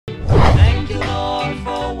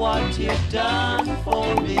done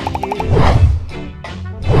for me.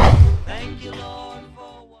 Thank you, Lord,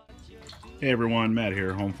 for what you do. Hey everyone, Matt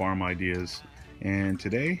here, Home Farm Ideas, and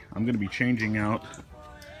today I'm going to be changing out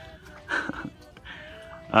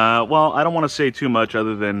well, I don't want to say too much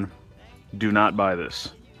other than do not buy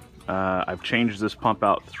this. I've changed this pump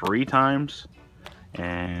out 3 times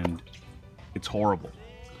and it's horrible,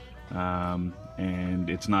 and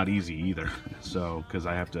it's not easy either, so because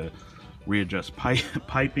I have to readjust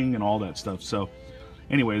piping and all that stuff. So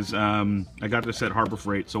anyways, I got this at Harbor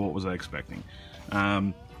Freight, so what was I expecting?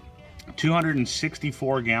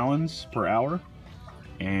 264 gallons per hour,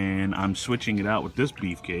 and I'm switching it out with this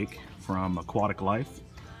beefcake from AquaticLife.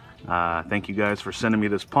 Thank you guys for sending me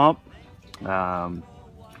this pump.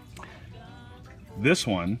 This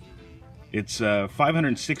one, it's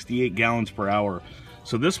 568 gallons per hour,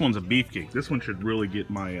 so this one's a beefcake. This one should really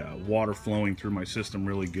get my water flowing through my system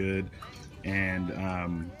really good, and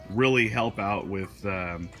really help out with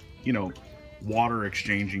you know, water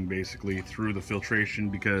exchanging basically through the filtration,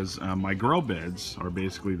 because my grow beds are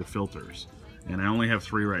basically the filters, and I only have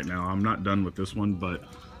 3 right now. I'm not done with this one, but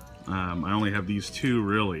I only have these 2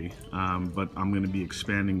 really, but I'm going to be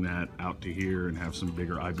expanding that out to here and have some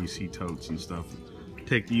bigger IBC totes and stuff.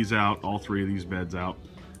 Take these out, all 3 of these beds out,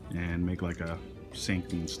 and make like a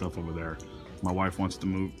sink and stuff over there. My wife wants to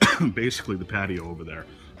move basically the patio over there.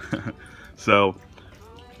 So,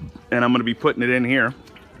 and I'm going to be putting it in here.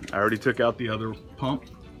 I already took out the other pump,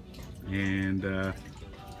 and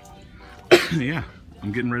yeah,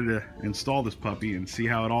 I'm getting ready to install this puppy and see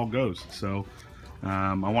how it all goes. So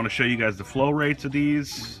I want to show you guys the flow rates of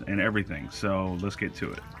these and everything, so let's get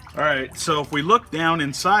to it. All right, so if we look down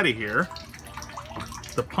inside of here,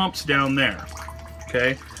 the pump's down there,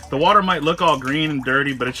 okay? The water might look all green and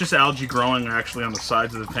dirty, but it's just algae growing actually on the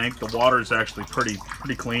sides of the tank. The water is actually pretty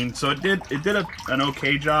clean, so it did an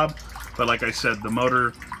okay job, but like I said, the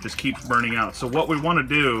motor just keeps burning out. So what we want to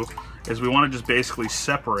do is we want to just basically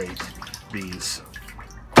separate these.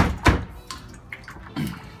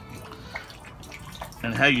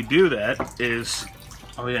 And how you do that is,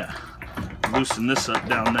 oh yeah, loosen this up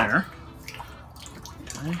down there.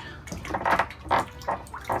 Okay.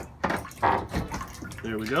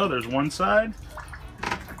 There we go, there's one side.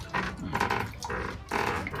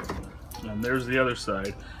 And there's the other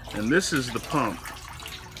side. And this is the pump.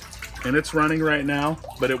 And it's running right now,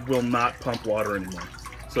 but it will not pump water anymore.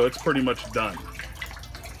 So it's pretty much done.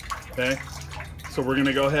 Okay? So we're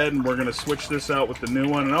gonna go ahead and we're gonna switch this out with the new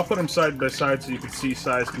one, and I'll put them side by side so you can see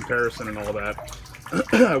size comparison and all that.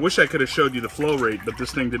 I wish I could have showed you the flow rate, but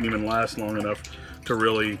this thing didn't even last long enough to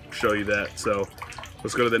really show you that. So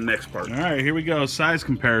let's go to the next part. All right, here we go, size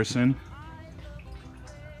comparison.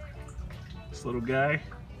 This little guy,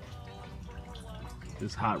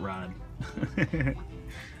 this hot rod.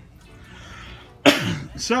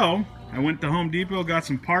 So I went to Home Depot, got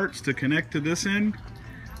some parts to connect to this end,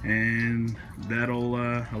 and that'll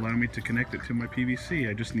allow me to connect it to my PVC.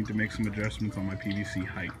 I just need to make some adjustments on my PVC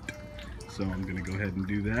height. So I'm going to go ahead and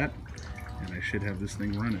do that, and I should have this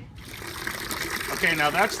thing running. Okay,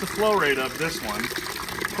 now that's the flow rate of this one.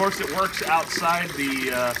 Of course, it works outside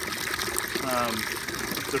the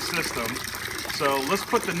system. So let's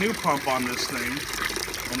put the new pump on this thing,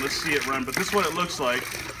 and let's see it run. But this is what it looks like.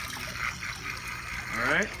 All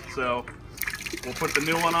right, so we'll put the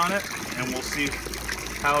new one on it, and we'll see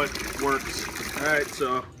how it works. All right,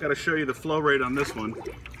 so got to show you the flow rate on this one.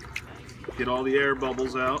 Get all the air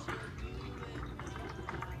bubbles out.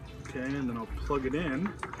 Okay, and then I'll plug it in.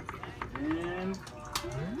 And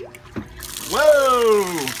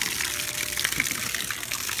whoa!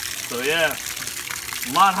 So yeah,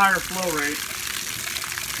 a lot higher flow rate,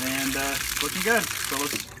 and looking good. So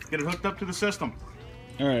let's get it hooked up to the system.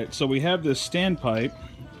 All right, so we have this standpipe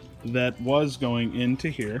that was going into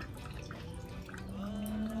here.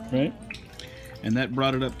 Right? And that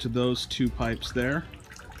brought it up to those 2 pipes there.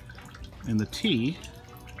 And the tea,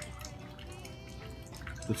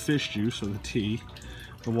 the fish juice or the tea,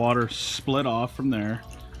 the water split off from there,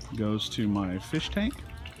 goes to my fish tank,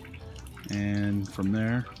 and from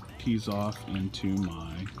there tees off into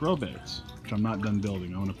my grow beds, which I'm not done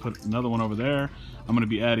building. I'm going to put another one over there. I'm going to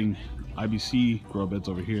be adding IBC grow beds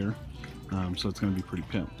over here, so it's going to be pretty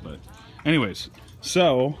pimp. But anyways,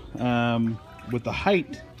 so with the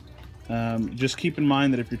height, just keep in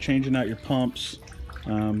mind that if you're changing out your pumps,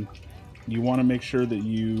 you want to make sure that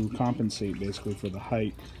you compensate basically for the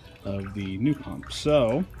height of the new pump.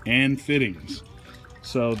 So, and fittings.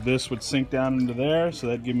 So this would sink down into there, so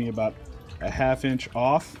that'd give me about a ½ inch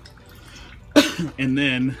off. And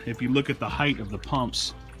then if you look at the height of the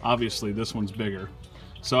pumps, obviously this one's bigger.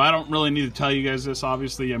 So I don't really need to tell you guys this,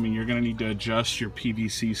 obviously. I mean, you're gonna need to adjust your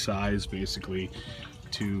PVC size basically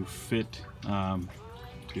to fit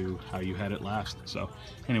to how you had it last. So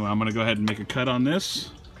anyway, I'm gonna go ahead and make a cut on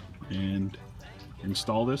this and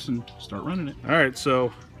install this and start running it. All right,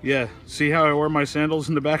 so yeah, see how I wore my sandals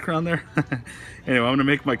in the background there? Anyway, I'm gonna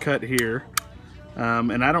make my cut here.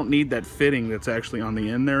 And I don't need that fitting that's actually on the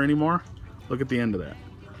end there anymore. Look at the end of that.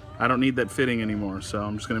 I don't need that fitting anymore, so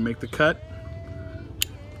I'm just gonna make the cut.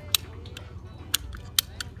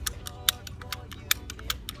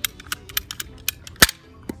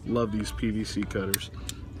 Love these PVC cutters.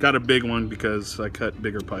 Got a big one because I cut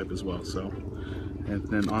bigger pipe as well, so. And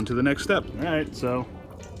then on to the next step. All right, so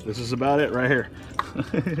this is about it right here.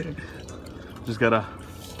 Just gotta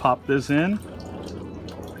pop this in.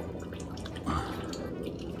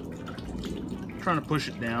 Trying to push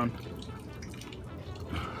it down.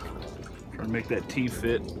 Trying to make that T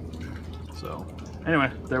fit. So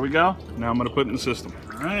anyway, there we go. Now I'm gonna put it in the system.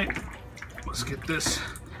 All right, let's get this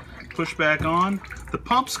pushed back on. The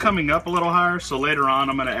pump's coming up a little higher, so later on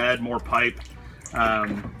I'm gonna add more pipe.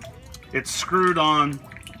 It's screwed on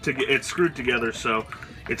to get it's screwed together, so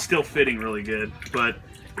it's still fitting really good, but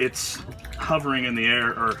it's hovering in the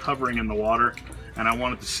air or hovering in the water, and I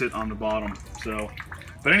want it to sit on the bottom. So,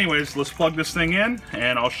 but anyways, let's plug this thing in,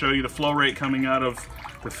 and I'll show you the flow rate coming out of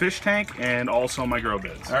the fish tank and also my grow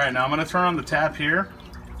beds. All right, now I'm gonna turn on the tap here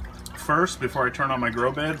first before I turn on my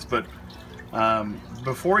grow beds, but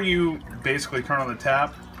before you basically turn on the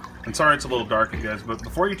tap, and sorry it's a little dark, you guys, but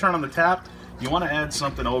before you turn on the tap, you want to add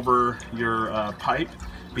something over your pipe,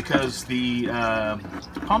 because the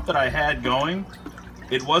pump that I had going,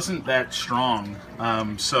 it wasn't that strong.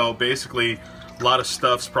 So basically, a lot of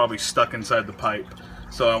stuff's probably stuck inside the pipe.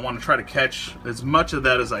 So I want to try to catch as much of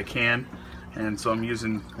that as I can, and so I'm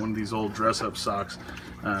using one of these old dress-up socks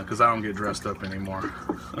because I don't get dressed up anymore.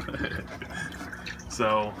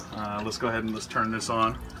 So let's go ahead and let's turn this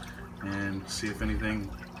on and see if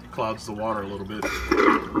anything clouds the water a little bit.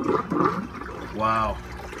 Wow,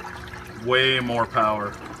 way more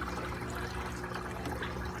power.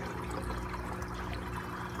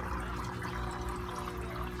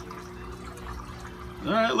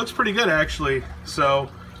 All right, looks pretty good actually. So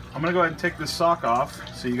I'm gonna go ahead and take this sock off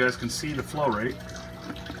so you guys can see the flow rate.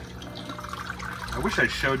 I wish I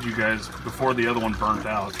showed you guys before the other one burnt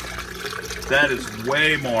out. That is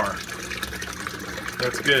way more.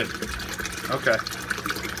 That's good. Okay.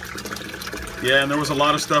 Yeah, and there was a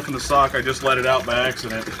lot of stuff in the sock. I just let it out by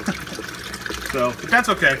accident. So, but that's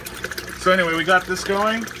okay. So anyway, we got this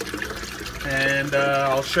going, and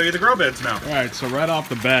I'll show you the grow beds now. All right, so right off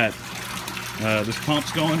the bat, this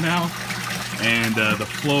pump's going now, and the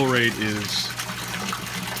flow rate is,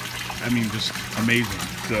 I mean, just amazing.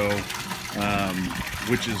 So,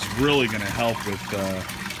 which is really going to help with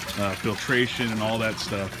filtration and all that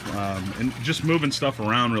stuff, and just moving stuff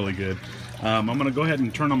around really good. I'm going to go ahead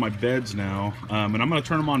and turn on my beds now, and I'm going to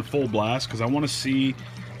turn them on full blast because I want to see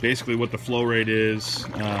basically what the flow rate is.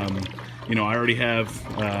 You know, I already have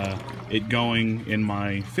it going in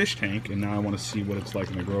my fish tank, and now I want to see what it's like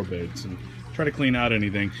in the grow beds and try to clean out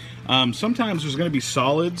anything. Sometimes there's going to be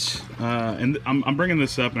solids, and I'm bringing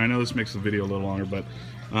this up, and I know this makes the video a little longer, but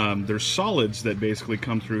there's solids that basically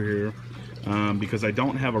come through here because I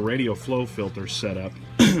don't have a radial flow filter set up.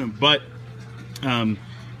 But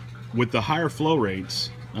with the higher flow rates,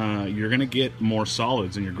 you're going to get more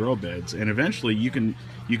solids in your grow beds, and eventually you can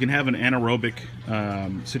have an anaerobic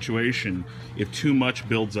situation if too much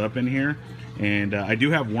builds up in here. And I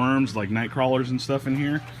do have worms like night crawlers and stuff in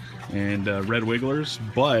here, and red wigglers,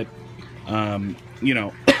 but you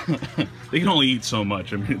know, they can only eat so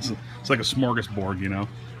much. I mean, it's like a smorgasbord, you know.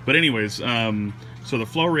 But anyways, so the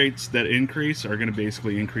flow rates that increase are going to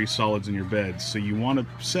basically increase solids in your beds. So you want to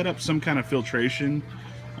set up some kind of filtration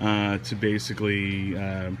to basically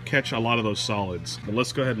catch a lot of those solids. But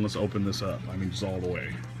let's go ahead and let's open this up. I mean, just all the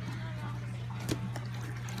way.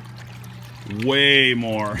 Way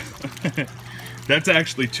more. That's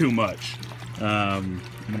actually too much. I'm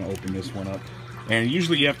going to open this one up. And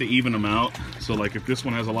usually you have to even them out. So like if this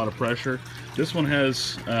one has a lot of pressure, this one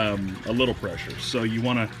has a little pressure. So you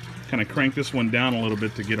want to kind of crank this one down a little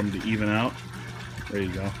bit to get them to even out. There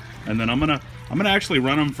you go. And then I'm gonna actually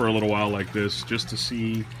run them for a little while like this, just to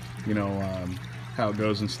see, you know, how it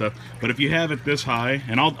goes and stuff. But if you have it this high,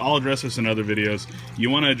 and I'll address this in other videos, you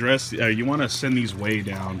want to send these way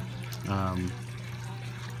down.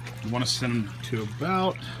 You want to send them to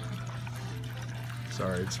about,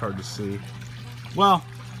 sorry, it's hard to see. Well,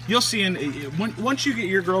 you'll see once you get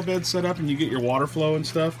your grow bed set up and you get your water flow and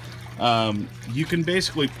stuff, You can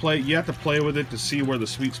basically play, you have to play with it to see where the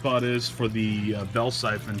sweet spot is for the bell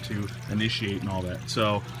siphon to initiate and all that.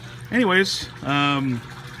 So anyways,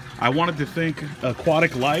 I wanted to thank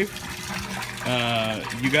AquaticLife.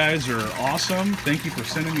 You guys are awesome. Thank you for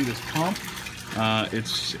sending me this pump.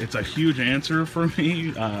 It's a huge answer for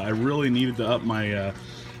me. I really needed to up my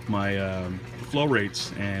flow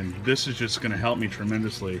rates, and this is just going to help me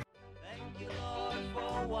tremendously. Thank you, Lord,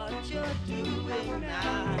 for what you're doing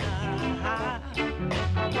now.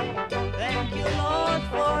 Thank you, Lord,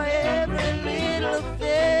 for every little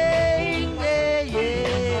thing. Yeah,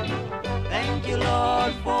 yeah. Thank you,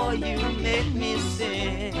 Lord, for you make me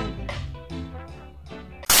sing.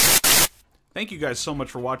 Thank you guys so much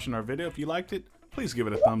for watching our video. If you liked it, please give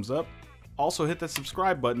it a thumbs up. Also hit that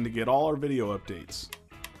subscribe button to get all our video updates.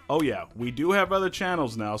 Oh yeah, we do have other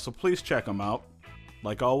channels now, so please check them out.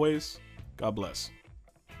 Like always, God bless.